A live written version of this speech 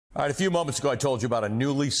All right, a few moments ago, I told you about a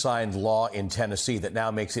newly signed law in Tennessee that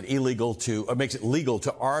now makes it legal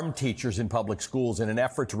to arm teachers in public schools in an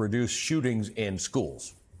effort to reduce shootings in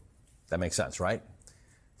schools. That makes sense, right?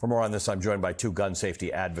 For more on this, I'm joined by two gun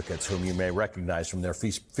safety advocates whom you may recognize from their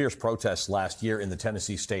fierce protests last year in the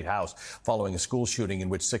Tennessee State House following a school shooting in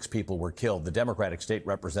which 6 people were killed. The Democratic state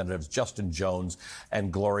representatives Jones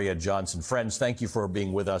and Gloria Johnson. Friends, thank you for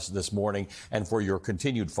being with us this morning and for your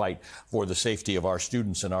continued fight for the safety of our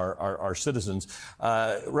students and our citizens.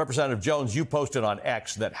 Representative Jones, you posted on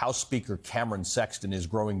X that House Speaker Cameron Sexton is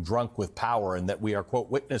growing drunk with power and that we are, quote,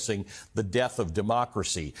 witnessing the death of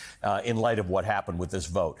democracy in light of what happened with this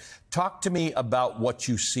vote. Talk to me about what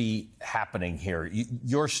you see happening here.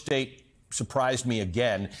 Your state surprised me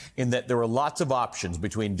again in that there were lots of options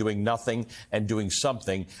between doing nothing and doing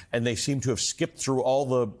something, and they seem to have skipped through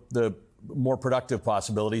all the more productive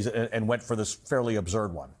possibilities and went for this fairly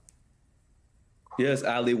absurd one. Yes,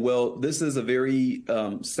 Ali. Well, this is a very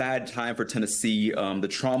sad time for Tennessee. The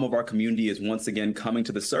trauma of our community is once again coming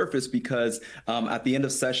to the surface because at the end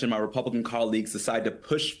of session, my Republican colleagues decided to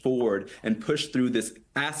push forward and push through this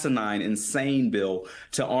asinine, insane bill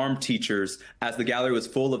to arm teachers as the gallery was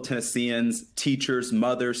full of Tennesseans, teachers,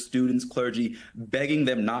 mothers, students, clergy, begging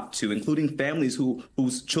them not to, including families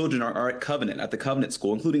whose children are at the Covenant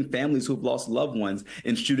School, including families who've lost loved ones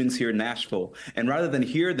in shootings here in Nashville. And rather than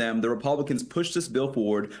hear them, the Republicans pushed this bill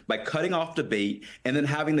forward by cutting off debate and then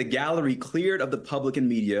having the gallery cleared of the public and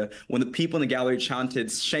media when the people in the gallery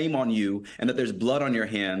chanted, "Shame on you," and that there's blood on your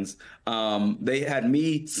hands. They had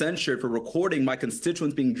me censured for recording my constituents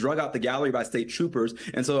being drug out the gallery by state troopers.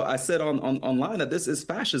 And so I said online that this is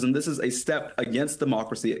fascism. This is a step against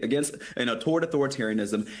democracy, against, toward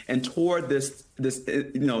authoritarianism and toward this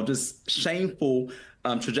shameful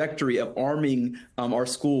trajectory of arming our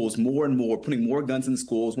schools more and more, putting more guns in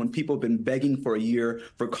schools when people have been begging for a year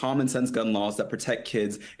for common sense gun laws that protect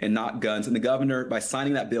kids and not guns. And the governor, by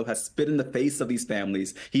signing that bill, has spit in the face of these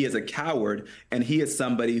families. He is a coward, and he is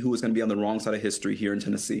somebody who is going to be on the wrong side of history here in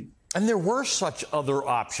Tennessee. And there were such other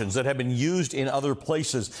options that have been used in other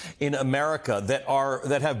places in America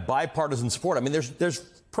that have bipartisan support. I mean,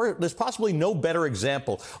 there's possibly no better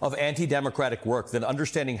example of anti-democratic work than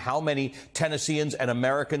understanding how many Tennesseans and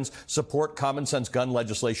Americans support common sense gun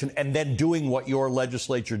legislation and then doing what your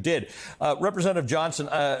legislature did. Representative Johnson,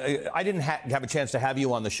 I didn't have a chance to have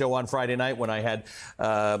you on the show on Friday night when I had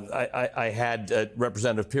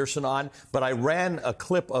Representative Pearson on, but I ran a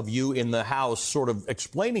clip of you in the House sort of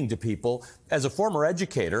explaining to people, as a former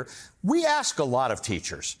educator, we ask a lot of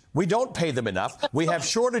teachers. We don't pay them enough. We have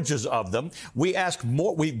shortages of them. We ask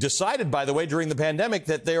more. We decided, by the way, during the pandemic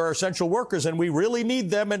that they are essential workers and we really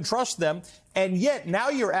need them and trust them. And yet now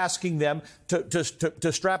you're asking them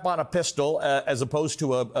to strap on a pistol as opposed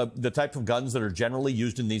to the type of guns that are generally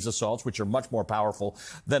used in these assaults, which are much more powerful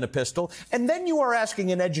than a pistol. And then you are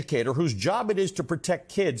asking an educator whose job it is to protect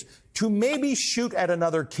kids to maybe shoot at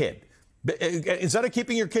another kid. Instead of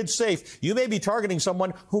keeping your kids safe, you may be targeting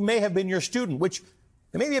someone who may have been your student, which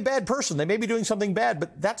they may be a bad person. They may be doing something bad,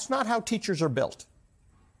 but that's not how teachers are built.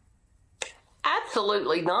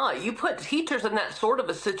 Absolutely not. You put teachers in that sort of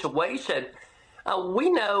a situation.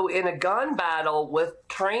 We know in a gun battle with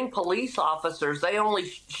trained police officers, they only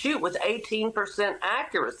shoot with 18%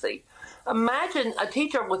 accuracy. Imagine a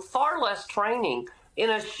teacher with far less training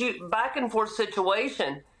in a shoot back and forth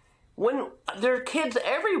situation. When there are kids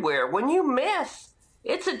everywhere, when you miss,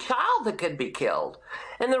 it's a child that could be killed.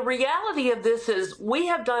 And the reality of this is we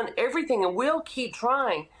have done everything and we'll keep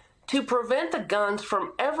trying to prevent the guns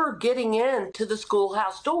from ever getting into the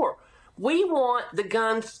schoolhouse door. We want the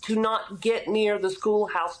guns to not get near the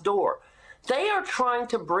schoolhouse door. They are trying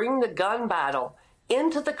to bring the gun battle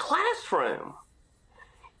into the classroom.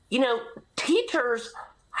 Teachers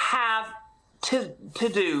have to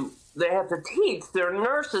do. They have to teach. They're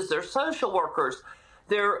nurses, they're social workers,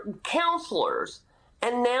 they're counselors.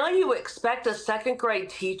 And now you expect a second grade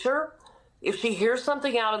teacher, if she hears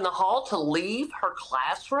something out in the hall, to leave her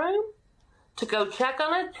classroom to go check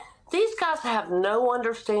on it? These guys have no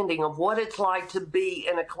understanding of what it's like to be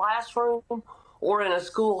in a classroom or in a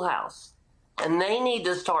schoolhouse. And they need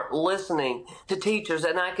to start listening to teachers.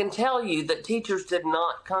 And I can tell you that teachers did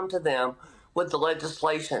not come to them with the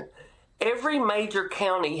legislation. Every major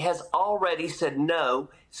county has already said, no,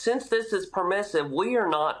 since this is permissive, we are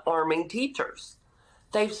not arming teachers.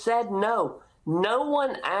 They've said no. No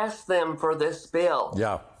one asked them for this bill.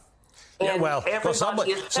 Yeah. And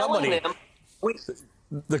somebody is telling them.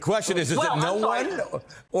 The question is it no one,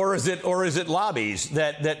 or is it lobbies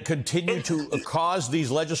that continue to cause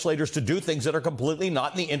these legislators to do things that are completely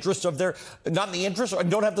not in the interest of and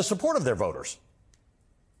don't have the support of their voters?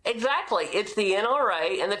 Exactly. It's the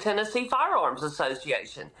NRA and the Tennessee Firearms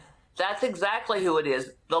Association. That's exactly who it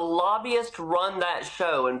is. The lobbyists run that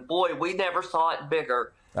show, and boy, we never saw it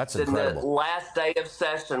bigger than incredible. The last day of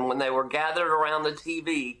session when they were gathered around the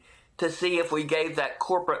TV to see if we gave that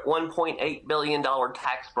corporate $1.8 billion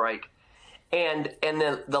tax break. And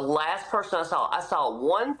the last person I saw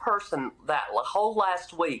one person that whole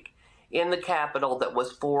last week in the Capitol that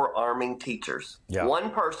was for arming teachers. Yeah. One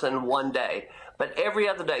person, one day. But every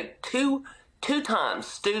other day, two times,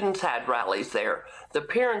 students had rallies there. The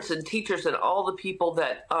parents and teachers and all the people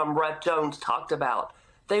that Rep. Jones talked about,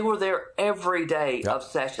 they were there every day of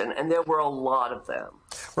session, and there were a lot of them.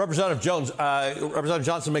 Representative Jones, Representative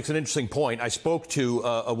Johnson makes an interesting point. I spoke to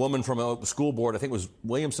a woman from a school board, I think it was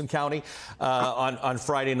Williamson County, on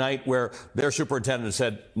Friday night, where their superintendent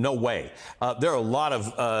said, no way. There are a lot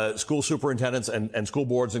of school superintendents and school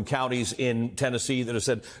boards and counties in Tennessee that have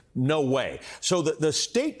said, no way. So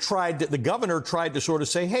the governor tried to sort of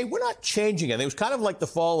say, hey, we're not changing anything. It was kind of like the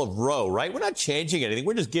fall of Roe, right? We're not changing anything.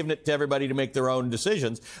 We're just giving it to everybody to make their own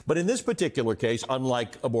decisions. But in this particular case,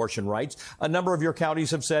 unlike abortion rights, a number of your counties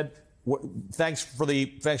have said, thanks for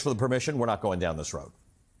the permission. We're not going down this road.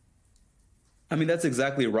 I mean, that's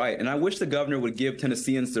exactly right. And I wish the governor would give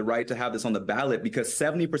Tennesseans the right to have this on the ballot, because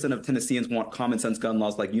 70% of Tennesseans want common sense gun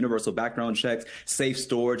laws like universal background checks, safe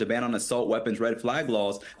storage, a ban on assault weapons, red flag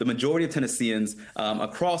laws. The majority of Tennesseans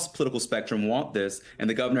across political spectrum want this, and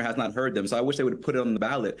the governor has not heard them. So I wish they would put it on the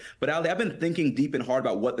ballot. But Ali, I've been thinking deep and hard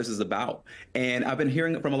about what this is about. And I've been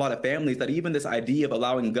hearing from a lot of families that even this idea of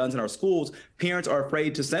allowing guns in our schools, parents are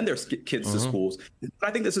afraid to send their kids to schools. What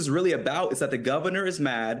I think this is really about is that the governor is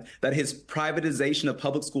mad that his privatization of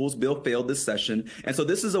public schools bill failed this session. And so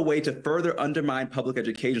this is a way to further undermine public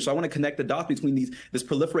education. So I want to connect the dots between this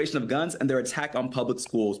proliferation of guns and their attack on public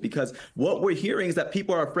schools, because what we're hearing is that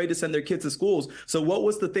people are afraid to send their kids to schools. So what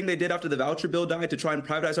was the thing they did after the voucher bill died to try and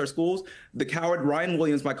privatize our schools? The coward Ryan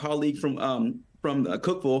Williams, my colleague from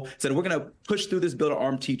Cookville, said, we're going to push through this bill to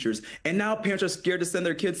arm teachers. And now parents are scared to send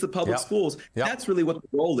their kids to public schools. That's really what the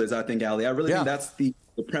goal is, I think, Ali. I really think that's the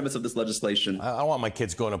premise of this legislation. I don't want my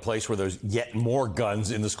kids going to a place where there's yet more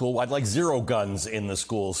guns in the school. I'd like zero guns in the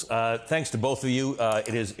schools. Thanks to both of you.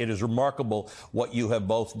 It is remarkable what you have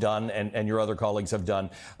both done and your other colleagues have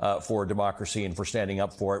done for democracy and for standing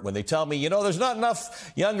up for it. When they tell me, there's not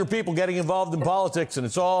enough younger people getting involved in politics and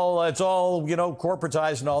it's all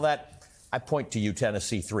corporatized and all that, I point to you,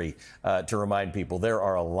 Tennessee 3, to remind people there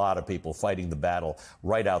are a lot of people fighting the battle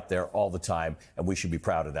right out there all the time, and we should be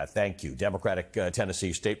proud of that. Thank you. Democratic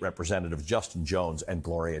Tennessee State Representatives Justin Jones and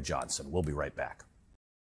Gloria Johnson. We'll be right back.